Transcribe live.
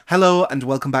Hello and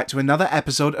welcome back to another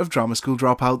episode of Drama School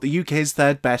Dropout, the UK's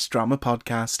third best drama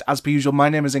podcast. As per usual, my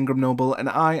name is Ingram Noble and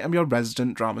I am your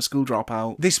resident Drama School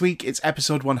Dropout. This week it's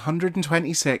episode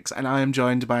 126 and I am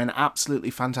joined by an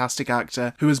absolutely fantastic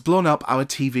actor who has blown up our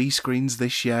TV screens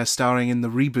this year, starring in the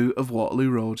reboot of Waterloo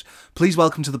Road. Please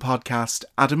welcome to the podcast,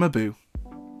 Adam Abu.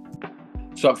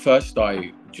 So at first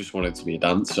I just wanted to be a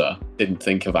dancer, didn't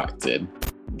think of acting.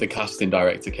 The casting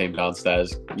director came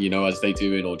downstairs, as they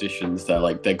do in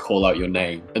auditions, they call out your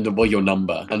name and your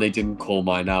number, and they didn't call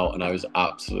mine out, and I was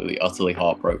absolutely, utterly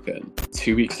heartbroken.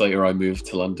 2 weeks later, I moved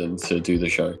to London to do the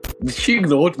show. She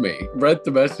ignored me, read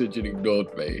the message and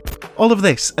ignored me. All of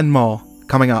this and more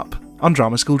coming up on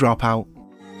Drama School Dropout.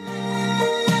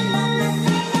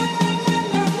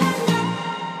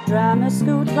 Drama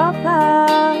School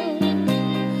Dropout,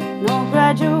 no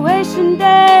graduation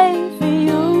day for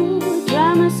you.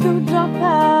 Drama School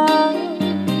Dropout,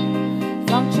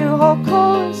 flunked your whole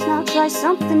course, now try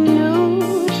something new.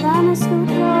 Drama School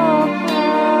Dropout.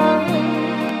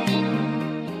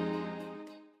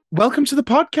 Welcome to the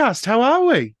podcast. How are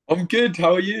we? I'm good.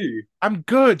 How are you? I'm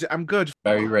good.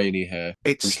 Very rainy here.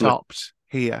 It stopped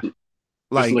here.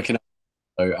 Just looking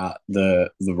at the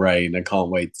rain. I can't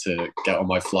wait to get on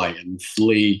my flight and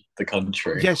flee the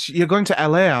country. Yes, you're going to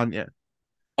LA, aren't you?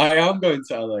 I am going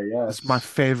to LA, yes. It's my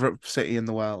favourite city in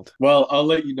the world. Well, I'll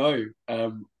let you know.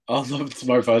 I'll love it's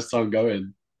my first time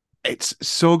going. It's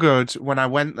so good. When I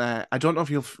went there, I don't know if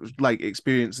you'll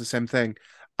experience the same thing.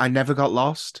 I never got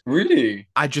lost. Really?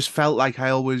 I just felt like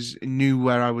I always knew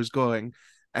where I was going.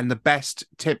 And the best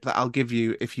tip that I'll give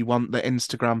you if you want the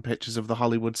Instagram pictures of the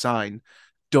Hollywood sign,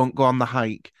 don't go on the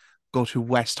hike. Go to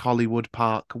West Hollywood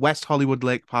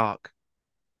Lake Park.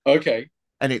 Okay.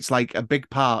 And it's like a big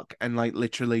park, and like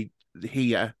literally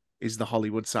here is the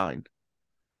Hollywood sign.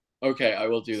 Okay, I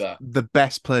will do that. The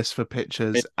best place for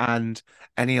pictures and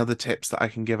any other tips that I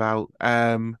can give out.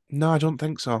 No, I don't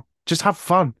think so. Just have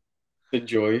fun.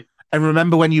 Enjoy. And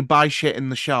remember, when you buy shit in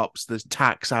the shops, there's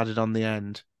tax added on the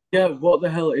end. Yeah, what the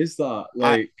hell is that?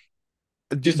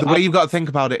 The way you've got to think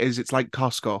about it is it's like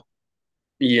Costco.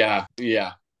 Yeah.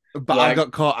 But I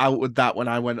got caught out with that when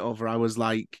I went over. I was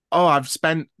like, oh, I've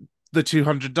spent the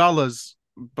 $200,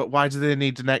 but why do they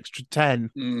need an extra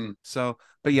 10? So,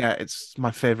 but yeah, it's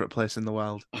my favorite place in the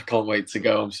world. I can't wait to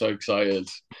go. I'm so excited.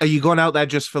 Are you going out there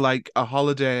just for like a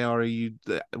holiday, or are you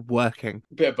working?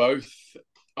 A bit of both.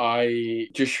 I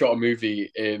just shot a movie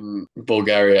in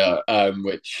Bulgaria,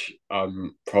 which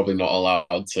I'm probably not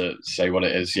allowed to say what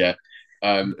it is yet.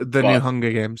 New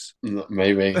Hunger Games.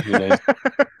 Maybe, who knows?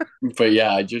 But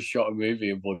yeah, I just shot a movie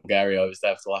in Bulgaria. I was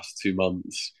there for the last 2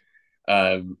 months.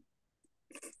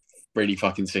 Really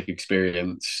fucking sick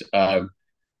experience.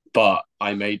 But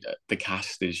the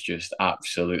cast is just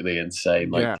absolutely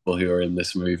insane. People who are in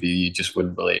this movie, you just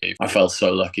wouldn't believe. I felt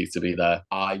so lucky to be there.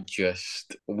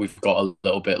 We've got a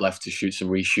little bit left to shoot some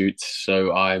reshoots,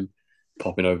 so I'm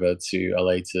popping over to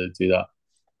LA to do that.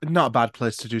 Not a bad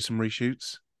place to do some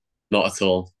reshoots. Not at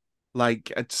all.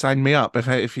 Sign me up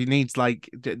if you need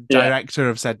director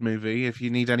of said movie. If you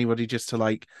need anybody just to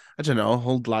I don't know,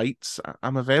 hold lights,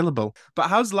 I'm available. But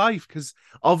how's life? Because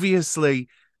obviously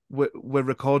we're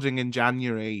recording in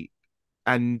January,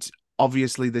 and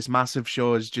obviously this massive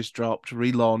show has just dropped,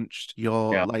 relaunched.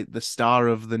 You're the star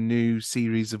of the new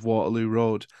series of Waterloo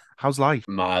Road. How's life?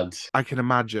 Mad. I can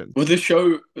imagine. Well, the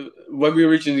show, when we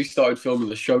originally started filming,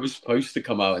 the show was supposed to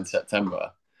come out in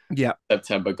September. Yeah.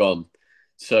 September gone.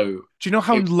 So, do you know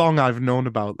how long I've known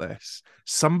about this?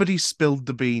 Somebody spilled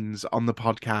the beans on the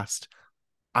podcast.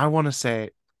 I don't want to say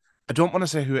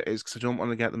who it is because I don't want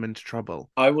to get them into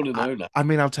trouble. I want to know now. I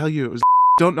mean, I'll tell you, it was.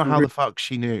 Don't know how the fuck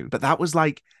she knew, but that was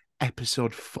like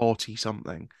episode 40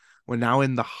 something. We're now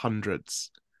in the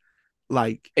hundreds.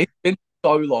 It's been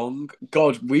so long.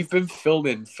 God, we've been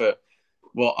filming for.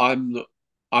 Well, I'm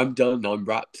done. I'm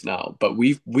wrapped now. But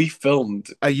we filmed.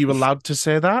 Are you allowed to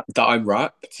say that? That I'm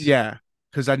wrapped? Yeah.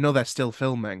 Because I know they're still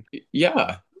filming.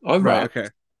 Yeah, I'm right. Okay.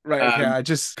 Right, okay.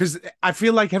 Because I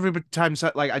feel like every time,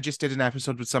 I just did an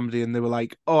episode with somebody and they were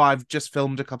like, oh, I've just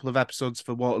filmed a couple of episodes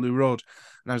for Waterloo Road.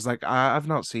 And I was like, I've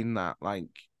not seen that.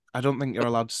 I don't think you're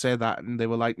allowed to say that. And they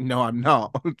were like, no, I'm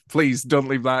not. Please don't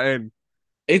leave that in.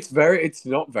 It's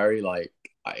not very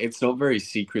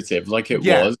secretive like it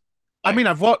was. I mean,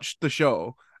 I've watched the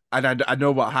show and I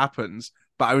know what happens,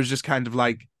 but I was just kind of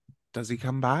like, does he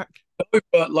come back? No,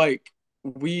 but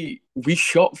we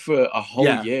shot for a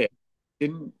whole year.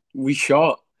 We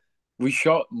shot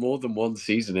more than one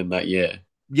season in that year.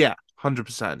 Yeah,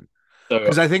 100%.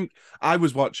 Because I think I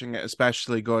was watching it,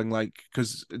 especially going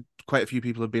because quite a few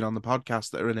people have been on the podcast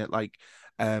that are in it,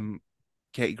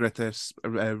 Katie Griffiths,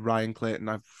 Ryan Clayton.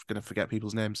 I'm gonna forget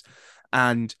people's names,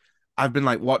 and I've been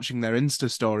like watching their Insta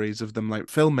stories of them like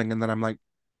filming, and then I'm like,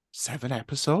 7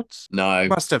 episodes? No.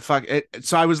 Must have fuck it.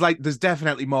 So I was like, there's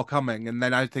definitely more coming, and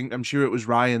then I'm sure it was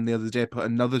Ryan the other day put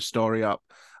another story up.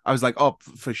 I was like, oh,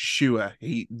 for sure,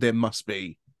 there must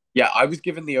be. Yeah, I was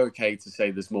given the okay to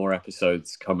say there's more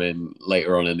episodes coming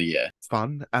later on in the year.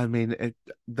 Fun. I mean,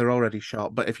 they're already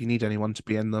shot, but if you need anyone to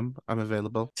be in them, I'm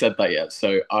available. Said that yet,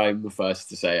 so I'm the first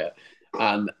to say it.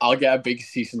 And I'll get a big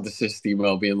cease and desist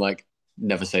email being like,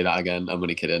 never say that again. I'm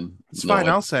only kidding. It's No, fine.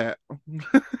 I'll say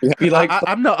it. be like,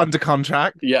 I'm not under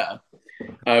contract. yeah.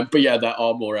 But yeah, there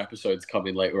are more episodes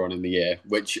coming later on in the year,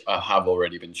 which have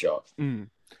already been shot. Mm.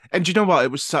 And do you know what?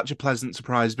 It was such a pleasant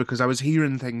surprise because I was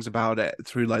hearing things about it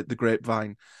through like the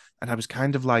grapevine, and I was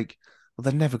kind of like, well,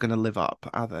 they're never going to live up,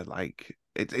 are they? Like,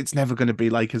 it's never going to be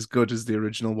like as good as the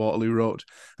original Waterloo Road.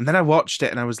 And then I watched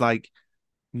it and I was like,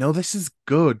 no, this is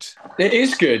good. It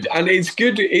is good, and it's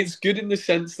good. It's good in the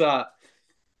sense that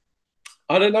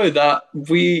I don't know that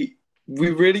we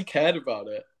really cared about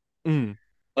it. Mm.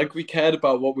 Like we cared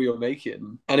about what we were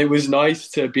making, and it was nice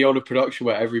to be on a production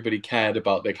where everybody cared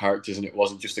about their characters, and it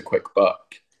wasn't just a quick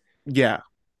buck. Yeah,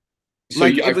 So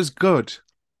like it was good.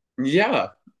 Yeah,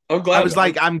 I'm glad. I was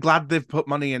like, I'm glad they've put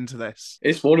money into this.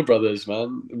 It's Warner Brothers,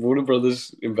 man. Warner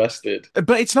Brothers invested.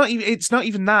 But it's not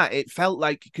even that. It felt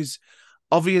like, because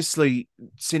obviously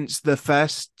since the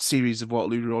first series of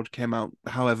Waterloo Road came out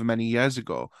however many years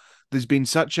ago, there's been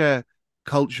such a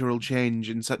cultural change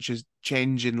and such a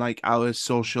change in like our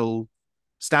social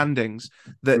standings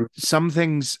that some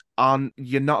things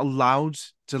you're not allowed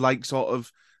to like sort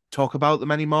of talk about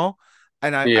them anymore.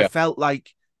 And I felt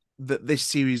like that this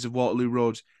series of Waterloo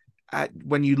Road,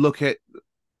 when you look at,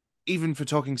 even for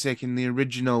talking sake, in the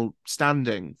original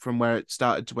standing from where it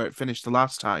started to where it finished the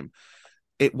last time,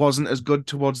 it wasn't as good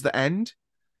towards the end.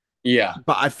 Yeah.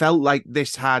 But I felt like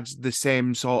this had the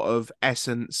same sort of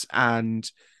essence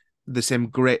and the same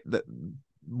grit that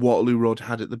Waterloo Road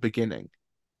had at the beginning.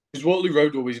 Because Waterloo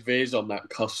Road always veers on that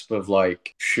cusp of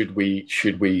like, should we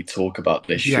talk about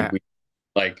this? Yeah. Should we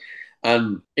like?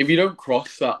 And if you don't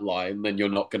cross that line, then you're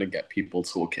not going to get people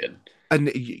talking.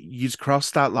 And you'd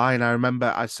crossed that line. I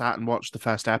remember I sat and watched the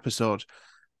first episode,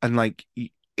 and like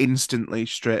instantly,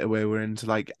 straight away, we're into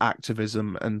like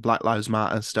activism and Black Lives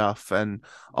Matter stuff and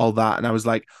all that. And I was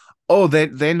like, oh,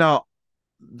 they're not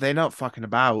fucking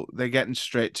about. They're getting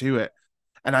straight to it.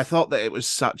 And I thought that it was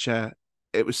such a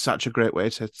great way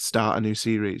to start a new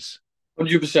series.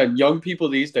 100%. Young people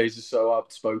these days are so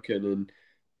outspoken and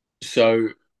so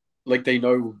like they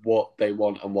know what they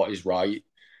want and what is right.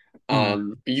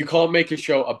 And you can't make a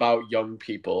show about young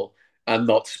people and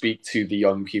not speak to the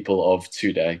young people of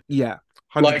today. Yeah,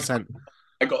 100%. Like,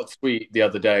 I got a tweet the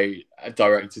other day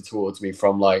directed towards me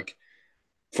from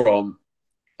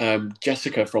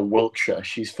Jessica from Wiltshire.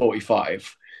 She's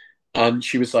 45, and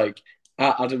she was like,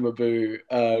 "At Adam Abu,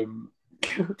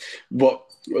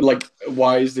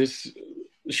 why is this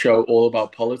show all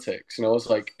about politics?" And I was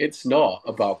like, "It's not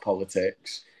about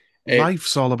politics.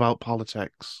 Life's all about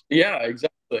politics." Yeah,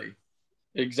 exactly.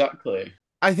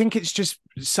 I think it's just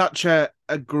such a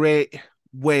great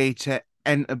way to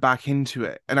enter back into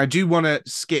it. And I do want to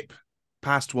skip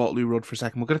past Waterloo Road for a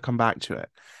second. We're going to come back to it.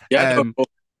 Yeah.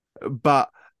 But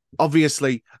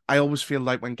obviously, I always feel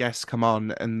like when guests come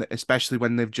on, and especially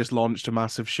when they've just launched a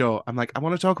massive show, I'm like, I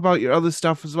want to talk about your other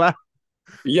stuff as well.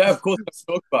 Yeah, of course. Let's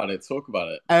talk about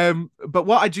it. But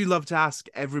what I do love to ask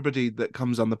everybody that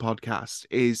comes on the podcast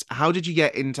is, how did you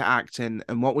get into acting,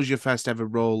 and what was your first ever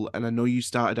role? And I know you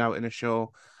started out in a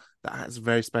show that has a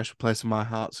very special place in my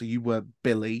heart. So you were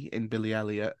Billy in Billy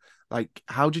Elliot. Like,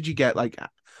 how did you get, like,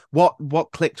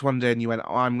 what clicked one day and you went,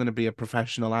 oh, I'm going to be a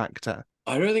professional actor?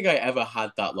 I don't think I ever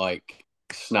had that like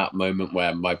snap moment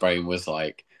where my brain was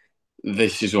like,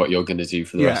 this is what you're going to do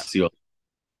for the rest of your life.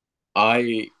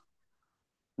 I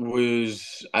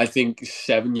was, I think,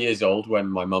 7 years old when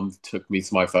my mum took me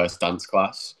to my first dance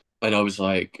class. And I was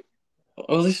like,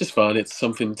 oh, this is fun. It's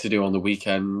something to do on the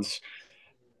weekends.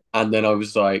 And then I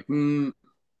was like,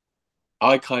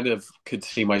 I kind of could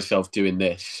see myself doing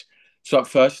this. So at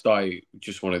first I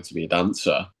just wanted to be a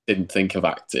dancer. Didn't think of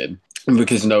acting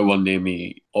because no one near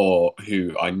me or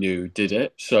who I knew did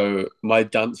it. So my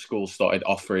dance school started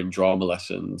offering drama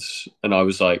lessons. And I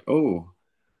was like, oh,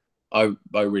 I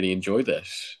really enjoy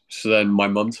this. So then my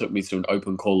mum took me to an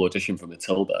open call audition for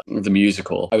Matilda, the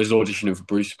musical. I was auditioning for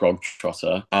Bruce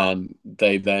Sprogtrotter, and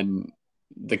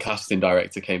the casting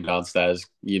director came downstairs,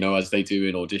 as they do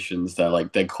in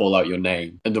auditions. They call out your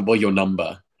name and your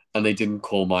number. and they didn't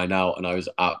call mine out, and I was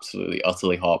absolutely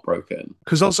utterly heartbroken.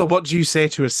 Because also, what do you say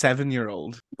to a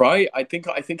 7-year-old? Right? I think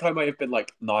I might have been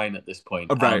like 9 at this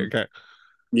point. Oh, right, okay.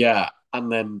 Yeah,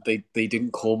 and then they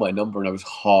didn't call my number, and I was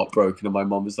heartbroken. And my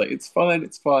mom was like, "It's fine,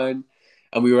 it's fine."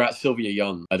 And we were at Sylvia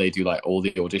Young, where they do like all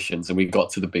the auditions, and we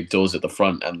got to the big doors at the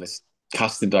front, and this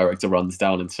casting director runs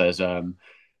down and says,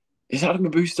 "Is Adam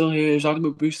Abu still here? Is Adam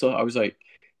Abu still?" I was like,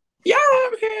 "Yeah,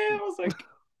 I'm here." I was like,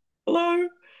 "Hello."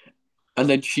 And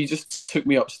then she just took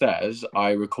me upstairs.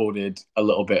 I recorded a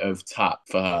little bit of Tap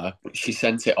for her. She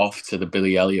sent it off to the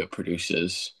Billy Elliot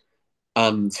producers.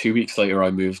 And 2 weeks later,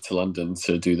 I moved to London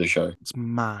to do the show. It's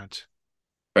mad.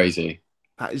 Crazy.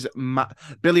 That is mad.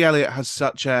 Billy Elliot has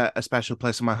such a special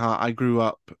place in my heart. I grew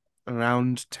up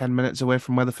around 10 minutes away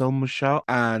from where the film was shot.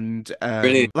 And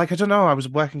Really? like, I don't know, I was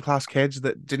working class kids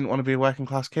that didn't want to be a working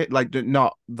class kid. Like,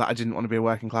 not that I didn't want to be a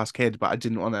working class kid, but I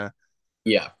didn't want to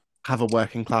Yeah. have a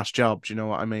working class job. Do you know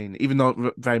what I mean? Even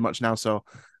though very much now, so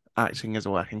acting is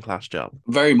a working class job.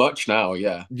 Very much now,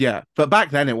 yeah. Yeah, but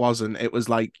back then it wasn't. It was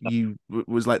like it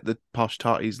was like the posh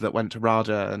totties that went to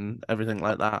RADA and everything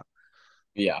like that.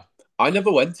 Yeah. I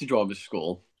never went to drama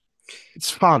school.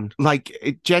 It's fun. Like,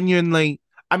 it genuinely.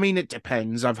 I mean, it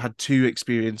depends. I've had 2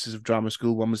 experiences of drama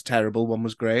school. One was terrible. One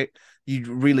was great.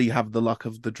 You really have the luck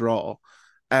of the draw.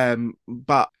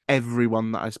 But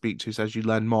everyone that I speak to says you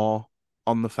learn more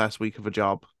on the first week of a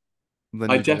job than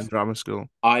I you do in def drama school.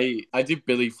 I did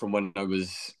Billy from when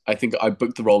I think I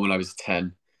booked the role when I was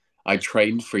 10. I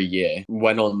trained for a year,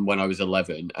 went on when I was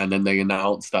 11, and then they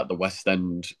announced that the West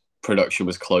End production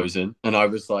was closing. And I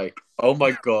was like, oh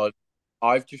my God,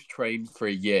 I've just trained for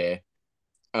a year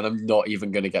and I'm not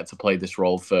even going to get to play this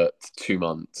role for 2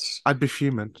 months. I'd be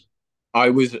fuming. I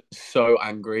was so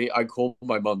angry. I called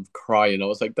my mum crying. I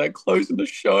was like, they're closing the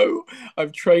show.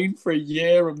 I've trained for a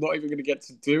year. I'm not even going to get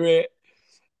to do it.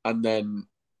 And then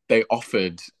they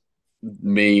offered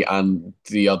me and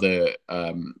the other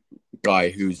guy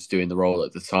who's doing the role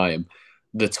at the time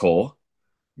the tour.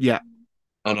 Yeah.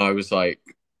 And I was like,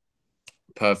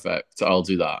 perfect, I'll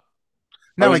do that.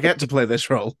 Now I get to play this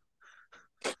role.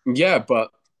 Yeah, but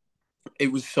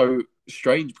it was so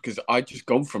strange because I'd just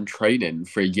gone from training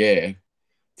for a year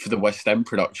for the West End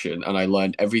production and I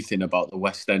learned everything about the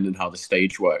West End and how the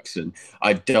stage works. And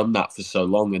I'd done that for so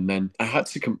long. And then I had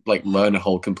to learn a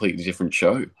whole completely different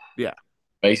show. Yeah.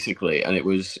 Basically. And it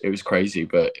was crazy,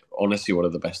 but honestly, one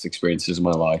of the best experiences of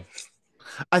my life.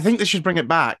 I think they should bring it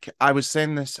back. I was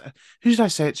saying this. Who did I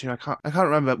say it to? I can't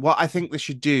remember. What I think they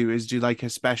should do is do like a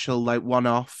special, like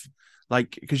one-off,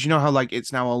 like, because you know how like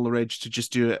it's now all the rage to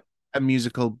just do a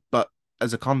musical, but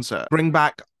as a concert. Bring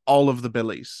back all of the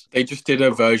Billies. They just did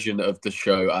a version of the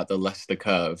show at the Leicester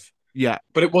Curve. Yeah,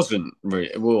 but it wasn't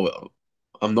really. Well,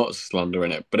 I'm not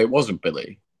slandering it, but it wasn't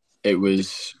Billy. It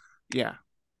was. Yeah.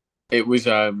 It was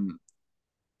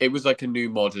like a new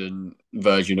modern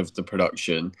version of the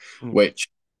production, which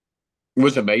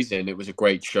was amazing. It was a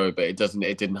great show, but it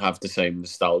didn't have the same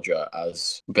nostalgia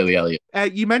as Billy Elliot.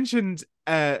 You mentioned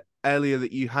earlier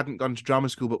that you hadn't gone to drama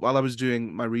school, but while I was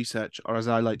doing my research, or as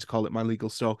I like to call it, my legal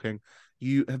stalking,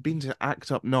 you have been to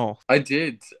Act Up North. I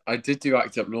did do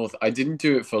Act Up North. I didn't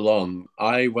do it for long.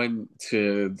 I went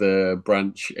to the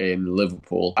branch in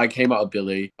Liverpool. I came out of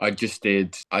Billy. I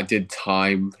did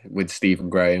Time with Stephen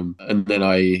Graham, and then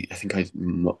I think I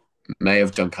may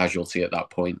have done Casualty at that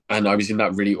point. And I was in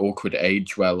that really awkward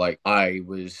age where like I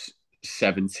was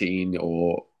 17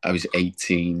 or I was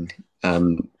 18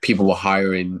 and people were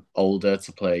hiring older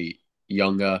to play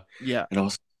younger. Yeah. And I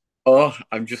was oh,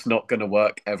 I'm just not going to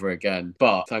work ever again.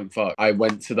 But thank fuck, I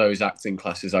went to those acting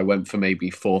classes. I went for maybe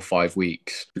 4 or 5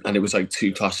 weeks, and it was like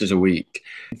 2 classes a week.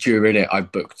 During it, I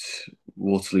booked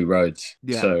Waterloo Road.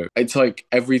 Yeah. So it's like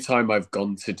every time I've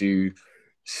gone to do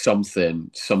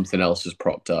something else has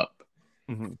propped up.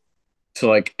 Mm-hmm. So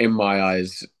like in my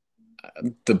eyes,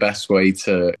 the best way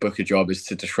to book a job is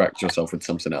to distract yourself with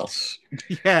something else.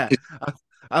 Yeah,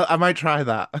 I might try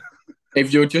that.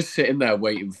 If you're just sitting there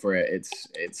waiting for it,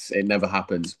 it never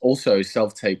happens. Also,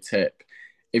 self-tape tip.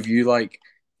 If you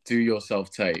do your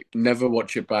self-tape, never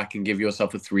watch it back and give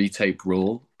yourself a 3-tape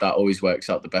rule. That always works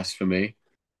out the best for me.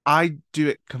 I do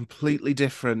it completely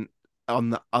different on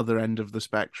the other end of the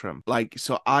spectrum.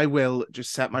 So I will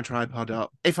just set my tripod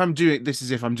up. If I'm doing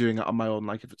it on my own,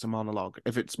 like if it's a monologue.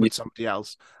 If it's with somebody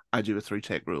else, I do a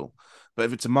 3-take rule. But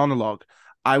if it's a monologue,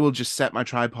 I will just set my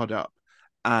tripod up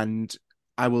and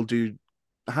I will do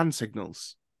hand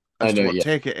signals as to what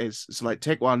take it is. So like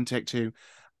take 1, take 2,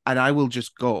 and I will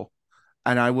just go.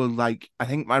 And I will I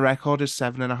think my record is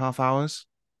 7.5 hours.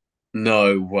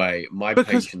 No way. My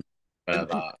patience for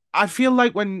that. I feel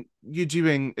like when you're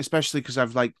doing, especially because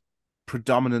I've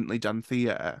predominantly done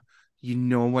theatre, you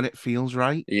know when it feels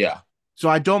right. Yeah. So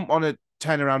I don't want to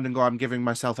turn around and go, I'm giving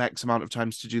myself X amount of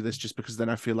times to do this just because then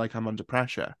I feel like I'm under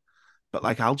pressure. But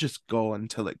like, I'll just go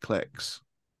until it clicks.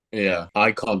 Yeah,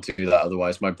 I can't do that.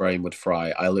 Otherwise, my brain would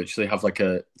fry. I literally have like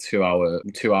a 2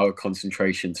 hour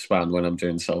concentration span when I'm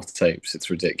doing self tapes. It's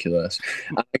ridiculous.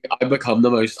 I become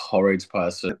the most horrid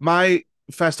person. My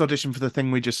first audition for the thing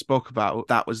we just spoke about,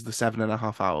 that was the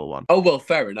 7.5 hour one. Oh well,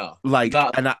 fair enough. Like,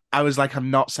 that. and I was like,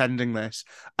 I'm not sending this.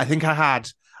 I think I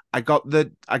got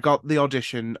the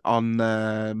audition on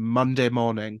the Monday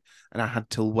morning, and I had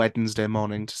till Wednesday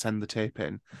morning to send the tape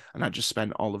in, and I just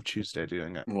spent all of Tuesday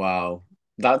doing it. Wow,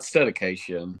 that's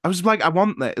dedication. I was like, I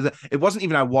want this. It wasn't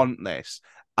even I want this.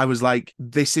 I was like,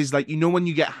 this is like, when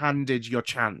you get handed your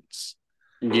chance.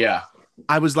 Yeah.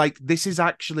 I was like, this is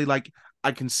actually like,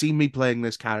 I can see me playing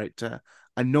this character.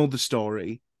 I know the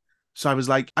story. So I was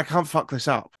like, I can't fuck this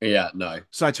up. Yeah, no.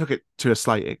 So I took it to a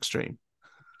slight extreme.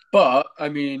 But, I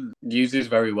mean, you did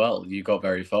very well. You got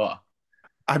very far.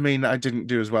 I mean, I didn't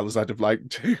do as well as I'd have liked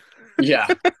to. Yeah.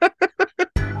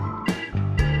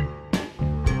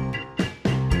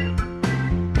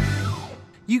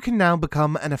 You can now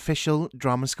become an official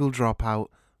Drama School Dropout.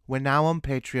 We're now on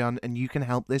Patreon, and you can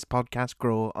help this podcast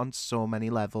grow on so many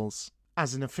levels.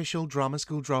 As an official Drama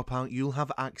School Dropout, you'll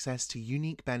have access to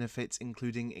unique benefits,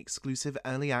 including exclusive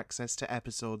early access to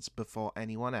episodes before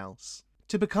anyone else.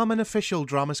 To become an official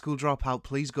Drama School Dropout,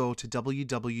 please go to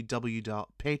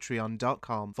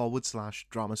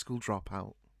www.patreon.com/Drama School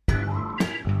Dropout.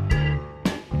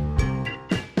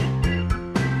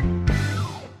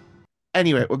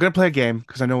 Anyway, we're going to play a game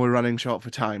because I know we're running short for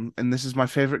time, and this is my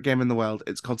favourite game in the world.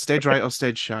 It's called Stage Right or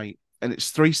Stage Shite, and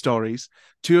it's 3 stories.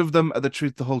 2 of them are the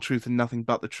truth, the whole truth, and nothing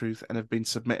but the truth, and have been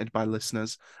submitted by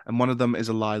listeners, and one of them is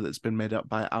a lie that's been made up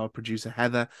by our producer,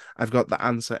 Heather. I've got the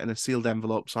answer in a sealed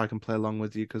envelope so I can play along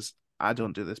with you because I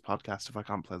don't do this podcast if I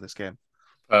can't play this game.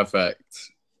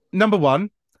 Perfect. Number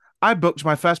 1. I booked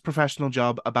my first professional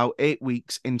job about 8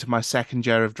 weeks into my second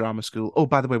year of drama school. Oh,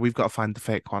 by the way, we've got to find the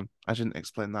fake one. I didn't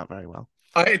explain that very well.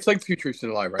 It's like 2 truths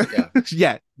and a lie, right? Yeah.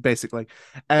 Yeah, basically.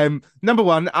 Number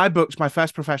 1, I booked my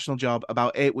first professional job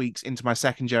about 8 weeks into my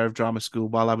second year of drama school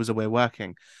while I was away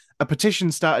working. A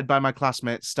petition started by my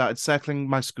classmates started circling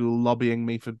my school, lobbying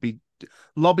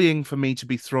for me to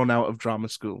be thrown out of drama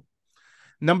school.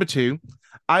 Number 2,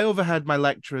 I overheard my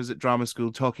lecturers at drama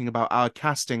school talking about our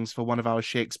castings for one of our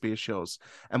Shakespeare shows.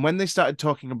 And when they started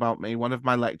talking about me, one of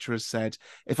my lecturers said,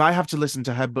 if I have to listen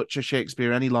to her butcher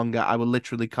Shakespeare any longer, I will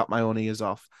literally cut my own ears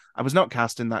off. I was not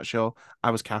cast in that show. I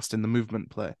was cast in the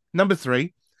movement play. Number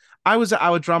 3, I was at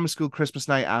our drama school Christmas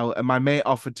night out, and my mate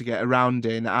offered to get a round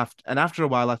in. And after a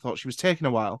while, I thought she was taking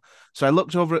a while. So I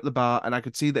looked over at the bar, and I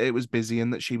could see that it was busy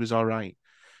and that she was all right.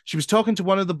 She was talking to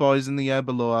one of the boys in the year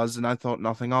below us, and I thought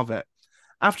nothing of it.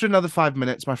 After another 5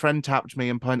 minutes, my friend tapped me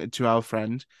and pointed to our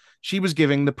friend. She was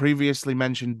giving the previously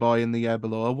mentioned boy in the year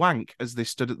below a wank as they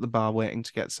stood at the bar waiting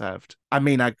to get served. I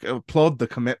mean, I applaud the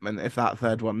commitment if that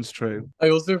third one's true. I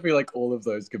also feel like all of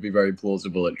those could be very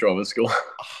plausible at drama school.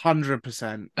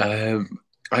 100%.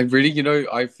 I really,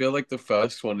 I feel like the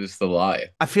first one is the lie.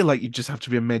 I feel like you just have to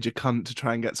be a major cunt to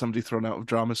try and get somebody thrown out of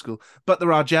drama school. But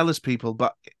there are jealous people,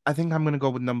 but I think I'm going to go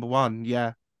with number 1,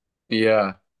 yeah.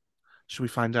 Yeah. Should we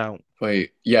find out?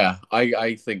 Wait, yeah,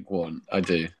 I think 1. I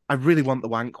do. I really want the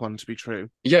wank one to be true.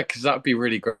 Yeah, because that'd be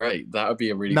really great. That would be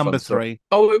a really Number fun story. 3.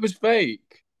 Oh, it was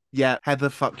fake. Yeah, Heather,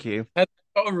 fuck you. Heather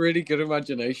got a really good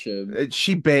imagination.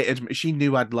 She baited me. She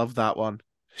knew I'd love that one.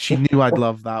 She knew I'd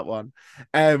love that one.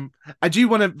 I do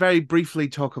want to very briefly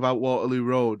talk about Waterloo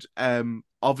Road.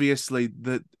 Obviously,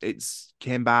 that it's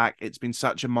came back. It's been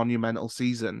such a monumental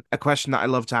season. A question that I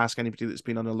love to ask anybody that's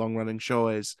been on a long-running show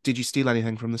is, did you steal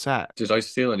anything from the set? Did I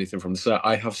steal anything from the set?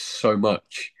 I have so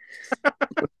much.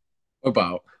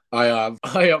 I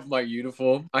have my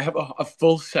uniform. I have a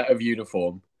full set of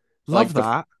uniform. Love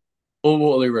that. Full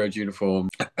Waterloo Road uniform.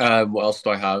 What else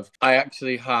do I have? I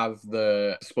actually have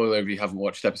the, spoiler if you haven't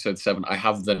watched episode 7, I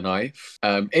have the knife.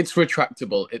 It's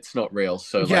retractable. It's not real.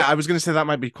 So yeah, I was going to say that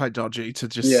might be quite dodgy to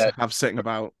just have sitting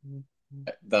about.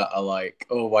 That are like,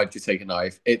 oh, why'd you take a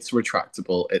knife? It's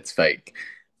retractable. It's fake.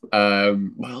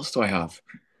 What else do I have?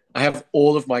 I have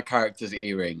all of my characters'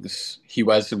 earrings. He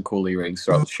wears some cool earrings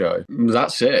throughout the show.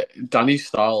 That's it. Danny's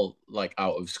style, like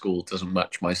out of school, doesn't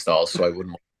match my style, so I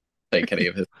wouldn't take any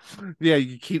of his. Yeah,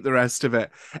 you keep the rest of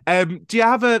it. Do you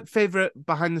have a favorite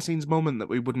behind the scenes moment that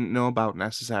we wouldn't know about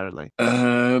necessarily?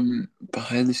 Behind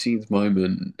the scenes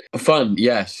moment. Fun,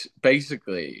 yes.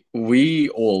 Basically, we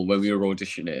all, when we were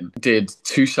auditioning, did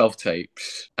 2 self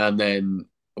tapes, and then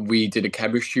we did a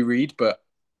chemistry read, but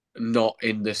not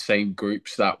in the same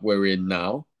groups that we're in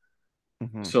now.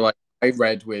 Mhm. So like I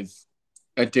read with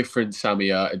a different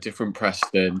Samia, a different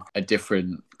Preston, a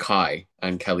different Kai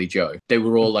and Kelly Joe. They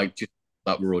were all like just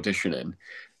that were auditioning.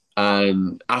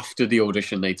 And after the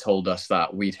audition, they told us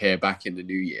that we'd hear back in the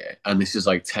new year. And this is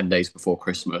like 10 days before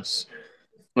Christmas.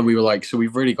 And we were like, so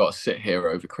we've really got to sit here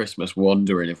over Christmas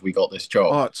wondering if we got this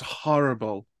job. Oh, it's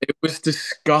horrible. It was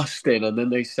disgusting. And then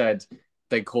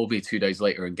they called me 2 days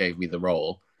later and gave me the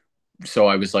role. So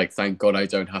I was like, thank God I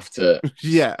don't have to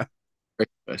Yeah.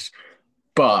 Christmas.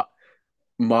 But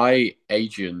my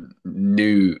agent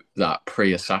knew that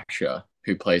Priya Saksha,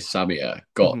 who plays Samia,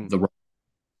 got Mhm. the role.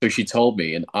 So she told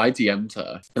me, and I DM'd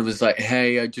her and was like,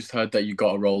 "Hey, I just heard that you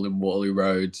got a role in Waterloo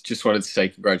Road. Just wanted to say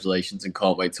congratulations and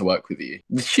can't wait to work with you."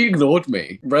 She ignored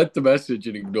me, read the message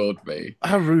and ignored me.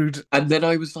 How rude. And then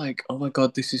I was like, "Oh my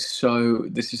God, this is so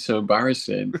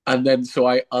embarrassing." And then so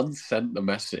I unsent the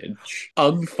message,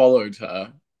 unfollowed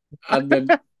her, and then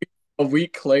a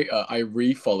week later I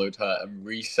refollowed her and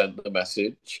resent the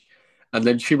message. And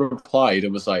then she replied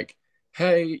and was like,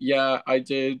 "Hey, yeah, I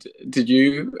did. Did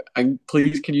you? And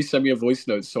please, can you send me a voice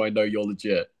note so I know you're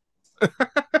legit?"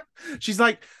 She's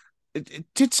like,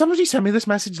 did somebody send me this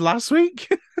message last week?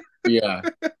 Yeah,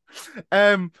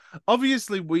 um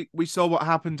Obviously we saw what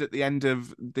happened at the end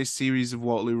of this series of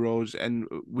Waterloo Road, and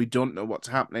we don't know what's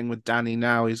happening with Danny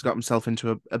now. He's got himself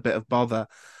into a bit of bother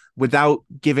without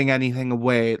giving anything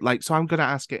away. Like, so I'm gonna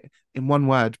ask it in one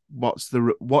word. What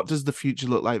does the future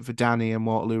look like for Danny and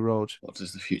Waterloo Road? what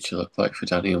does the future look like for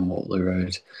Danny on Waterloo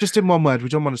Road? Just in one word. We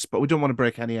don't want to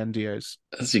break any NDAs.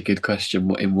 That's a good question.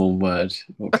 What in one word?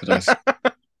 What could I say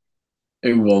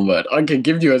in one word? I can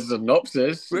give you a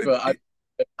synopsis, but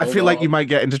I hold feel like you on. might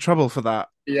get into trouble for that.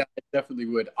 Yeah, I definitely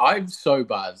would. I'm so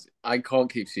bad. I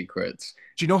can't keep secrets.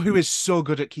 Do you know who is so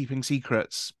good at keeping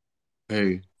secrets?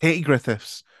 Who? Katie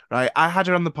Griffiths, right? I had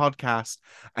her on the podcast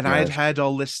and I had Right. heard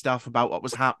all this stuff about what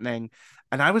was happening.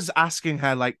 And I was asking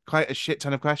her like quite a shit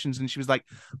ton of questions. And she was like,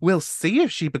 we'll see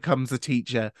if she becomes a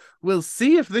teacher. We'll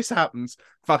see if this happens.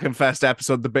 Fucking first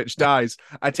episode, the bitch dies.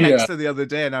 I texted Yeah. her the other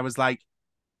day and I was like,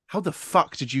 how the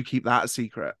fuck did you keep that a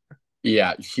secret?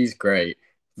 Yeah, she's great.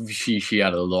 She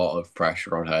had a lot of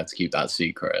pressure on her to keep that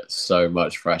secret. So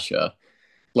much pressure.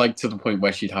 Like to the point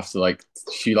where she'd have to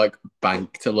she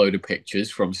banked a load of pictures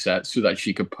from sets so that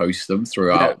she could post them Yeah.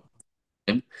 throughout.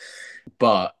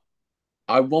 But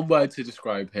I one word to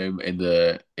describe him in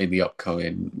the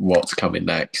upcoming what's coming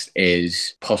next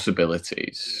is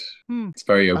possibilities. It's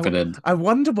very open ended. I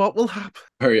wonder what will happen.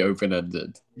 Very open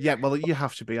ended. Yeah, well, you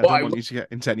have to be. I But don't I want you to get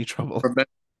into any trouble. remember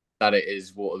that it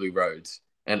is Waterloo Road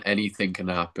and anything can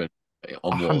happen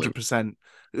on Waterloo. 100%.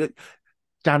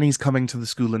 Danny's coming to the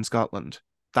school in Scotland.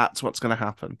 That's what's going to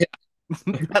happen.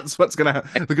 That's what's going to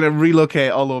happen. They're going to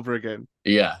relocate all over again.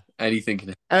 Yeah, anything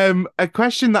can. A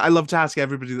question that I love to ask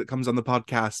everybody that comes on the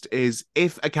podcast is,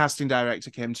 if a casting director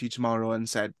came to you tomorrow and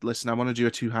said, listen, I want to do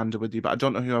a two-hander with you, but I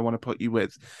don't know who I want to put you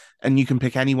with, and you can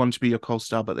pick anyone to be your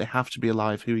co-star, but they have to be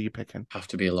alive, who are you picking? Have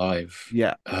to be alive.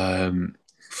 Yeah.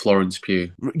 Florence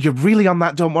Pugh. You're really on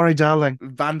that Don't Worry Darling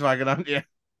bandwagon, aren't you?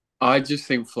 I just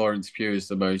think Florence Pugh is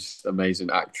the most amazing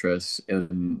actress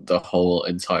in the whole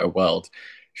entire world.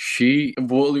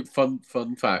 Fun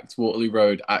fact, Waterloo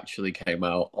Road actually came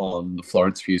out on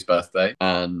Florence Pugh's birthday,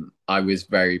 and I was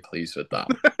very pleased with that.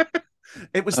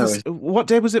 It was what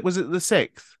day was it? Was it the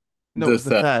 6th? No, it was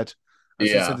the 3rd. I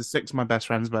was going to say the 6th, my best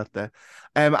friend's birthday.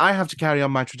 I have to carry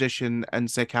on my tradition and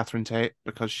say Catherine Tate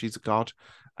because she's a god,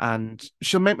 and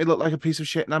she'll make me look like a piece of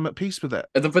shit, and I'm at peace with it.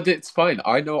 But it's fine.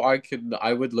 I know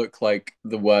I would look like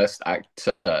the worst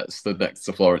actor stood next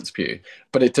to Florence Pugh,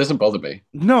 but it doesn't bother me.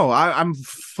 No, I'm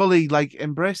fully like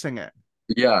embracing it.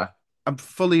 Yeah. I'm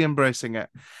fully embracing it.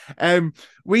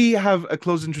 We have a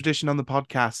closing tradition on the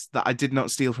podcast that I did not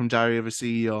steal from Diary of a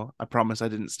CEO. I promise I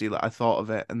didn't steal it. I thought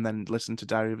of it and then listened to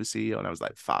Diary of a CEO and I was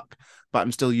like, fuck. But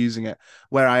I'm still using it.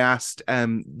 Where I asked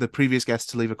the previous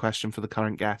guest to leave a question for the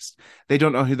current guest. They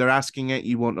don't know who they're asking it.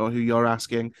 You won't know who you're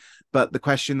asking. But the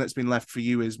question that's been left for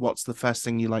you is, what's the first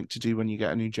thing you like to do when you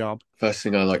get a new job? First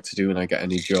thing I like to do when I get a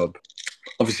new job,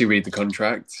 obviously read the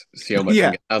contract, see how much Yeah.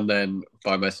 I get, and then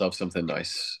buy myself something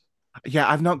nice. Yeah,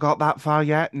 I've not got that far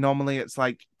yet. Normally it's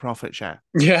like profit share.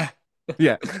 Yeah.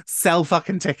 Yeah. Sell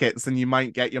fucking tickets and you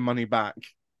might get your money back.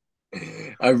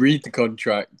 I read the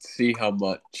contract, see how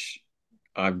much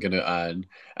I'm going to earn,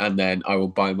 and then I will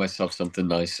buy myself something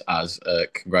nice as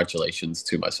congratulations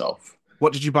to myself.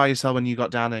 What did you buy yourself when you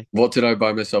got Danny? What did I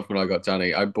buy myself when I got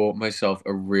Danny? I bought myself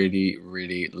a really,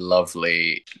 really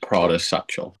lovely Prada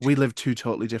satchel. We live two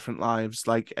totally different lives.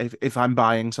 Like if I'm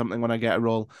buying something when I get a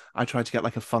role, I try to get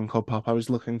like a Funko Pop. I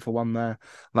was looking for one there.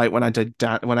 Like when I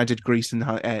did Grease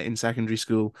in secondary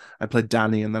school, I played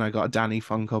Danny, and then I got a Danny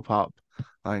Funko Pop.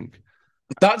 Like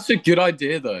that's a good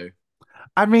idea, though.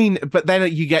 I mean, but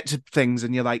then you get to things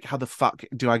and you're like, how the fuck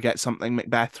do I get something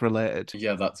Macbeth related?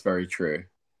 Yeah, that's very true.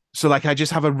 So like I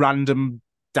just have a random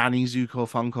Danny Zuko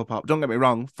Funko Pop. Don't get me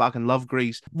wrong, fucking love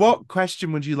Grease. What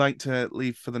question would you like to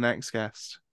leave for the next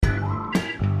guest?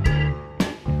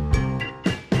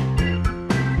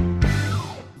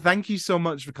 Thank you so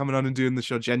much for coming on and doing the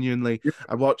show. Genuinely,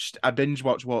 I binge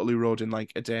watched Waterloo Road in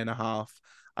like a day and a half.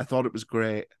 I thought it was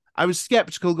great. I was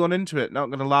skeptical going into it,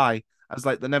 not gonna lie. I was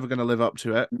like, they're never gonna live up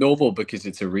to it. Normal, because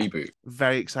it's a reboot.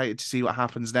 Very excited to see what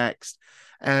happens next.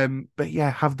 But yeah,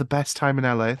 have the best time in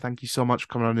LA. Thank you so much for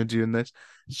coming on and doing this.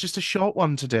 It's just a short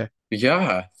one today.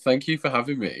 Yeah, thank you for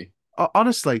having me.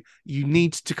 Honestly, you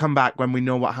need to come back when we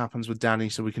know what happens with Danny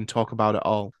so we can talk about it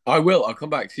all. I will. I'll come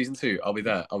back. Season 2. I'll be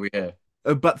there. I'll be here.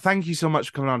 But thank you so much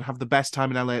for coming on. Have the best time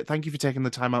in LA. Thank you for taking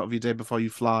the time out of your day before you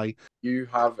fly. You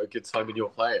have a good time in your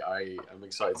play. I am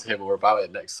excited to hear more about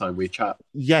it next time we chat.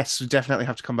 Yes, we definitely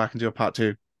have to come back and do a part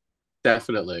 2.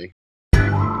 Definitely.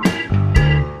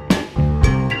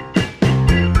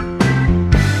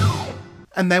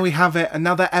 And there we have it,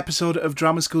 another episode of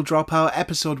Drama School Dropout,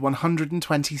 episode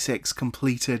 126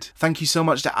 completed. Thank you so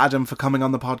much to Adam for coming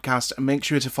on the podcast, and make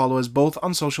sure to follow us both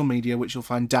on social media, which you'll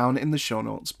find down in the show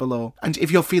notes below. And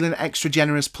if you're feeling extra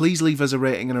generous, please leave us a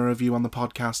rating and a review on the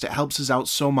podcast. It helps us out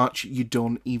so much you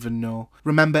don't even know.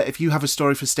 Remember, if you have a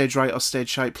story for Stage Right or Stage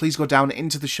Shite, please go down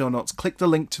into the show notes, click the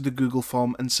link to the Google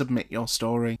form and submit your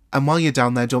story. And while you're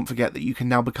down there, don't forget that you can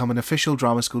now become an official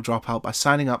Drama School Dropout by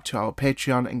signing up to our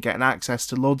Patreon and getting access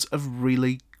to loads of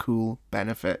really cool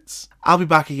benefits. I'll be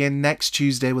back again next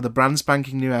Tuesday with a brand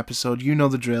spanking new episode. You know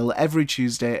the drill, every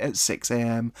Tuesday at 6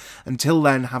 a.m. Until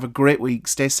then, have a great week,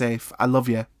 stay safe, I love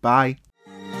you, bye.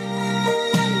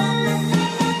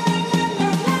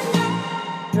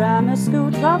 Drama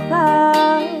school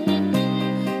dropout,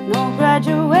 no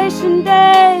graduation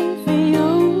day for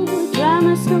you.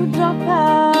 Drama school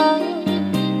dropout,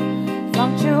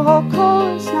 funked your whole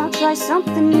course, now try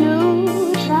something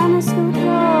new. Drama school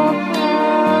dropout.